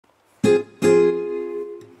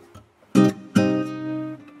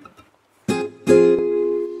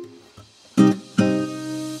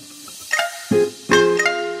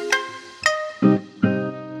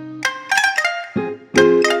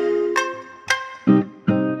Hi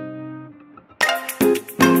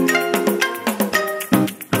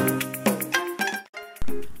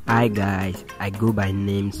guys, I go by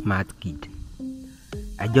name Smart Kid.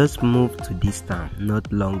 I just moved to this town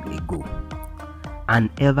not long ago, and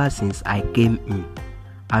ever since I came in,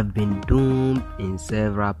 I've been doomed in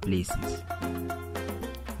several places.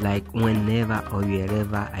 Like whenever or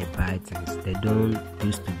wherever I buy things, they don't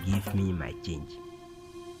used to give me my change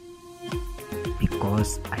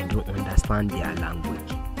because I don't understand their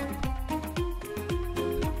language.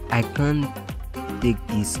 I can't take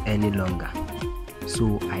this any longer.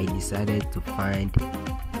 So I decided to find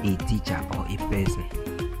a teacher or a person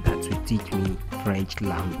that will teach me French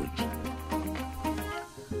language.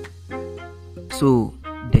 So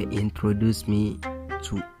they introduced me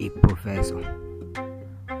to a professor,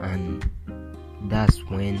 and that's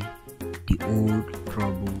when the old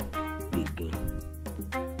trouble began.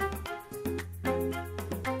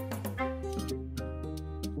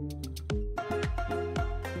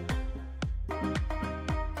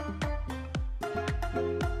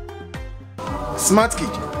 Smart Kid.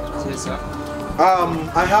 Yes, sir.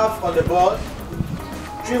 I have on the board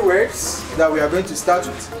 3 words that we are going to start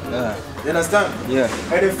with. Yeah. You understand? Yeah.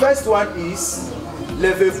 And the first one is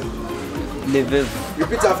levez-vous. Levez-vous.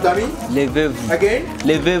 Repeat after me. Levez-vous. Again.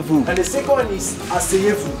 Levez-vous. And the second one is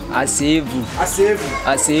asseyez-vous. Asseyez-vous. Asseyez-vous.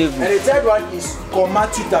 Asseyez-vous. And the third one is comment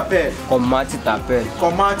tu t'appelles. Comment tu t'appelles?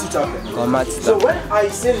 Comment tu t'appelles. Comment tu So t'appelles? when I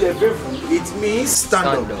say levez-vous, it means stand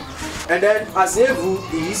up. And then asseyez-vous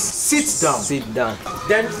is sit down. Sit down.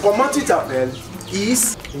 Then comment tu t'appelles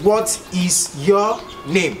is what is your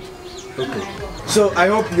name. Okay. So I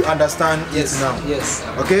hope you understand Yes. it now. Yes.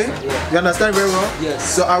 Okay? Yeah. You understand very well? Yes.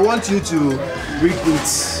 So I want you to read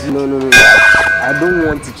it. No. I don't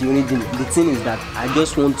want teaching reading. The thing is that I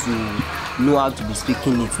just want to know how to be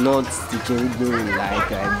speaking it, not teaching reading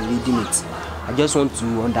like I be reading it. I just want to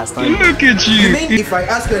understand. Look at You you. mean if I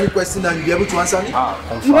ask you any question and you'll be able to answer me?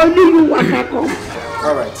 Confirm.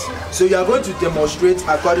 Alright. So you are going to demonstrate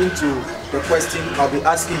according to the question I'll be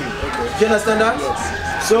asking you. Okay. Do you understand that?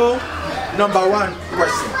 Yes. So, number 1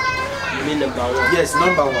 question. You mean number 1? Yes,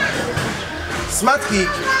 number 1. Smart Kid,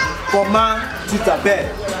 comment tu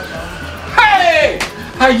t'appelles? Hey!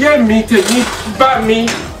 Ayé mi tèmi bá mi.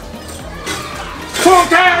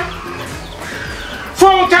 Fúnkẹ́!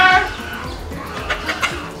 Fúnkẹ́!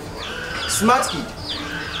 Smart Kid,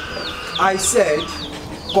 I said,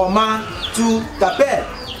 comment tu t'appelles?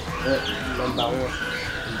 Number 1.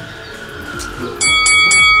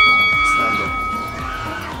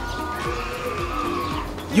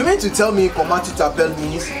 You mean to tell me comment tu t'appelles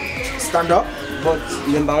means stand up? But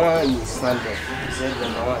number 1 is stand up. You said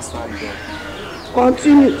number 1 stand up.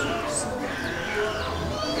 Continue.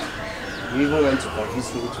 You even want to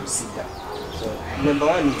confuse me to sit down. So number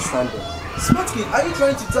 1 is stand up. Smart Kid, are you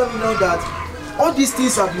trying to tell me now that all these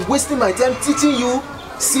things I've been wasting my time teaching you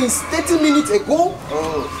since 30 minutes ago?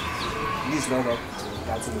 Oh, this is not up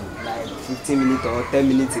to 30 minutes, like 15 minutes or 10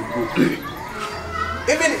 minutes ago.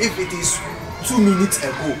 Even if it is 2 minutes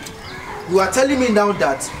ago, you are telling me now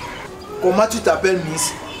that comment tu t'appelles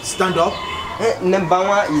means stand up? Number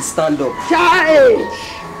 1 is stand up. Child.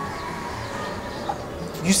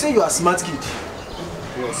 You say you are a smart kid.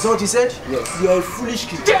 Yes. Is that what you said? Yes. You are a foolish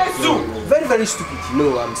kid. Jésù! Very, very stupid.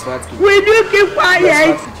 No, I'm smart kid. Will you keep You are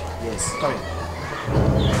quiet? smart kid. Yes. Come here.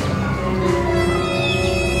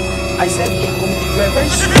 I said you are very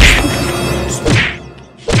stupid.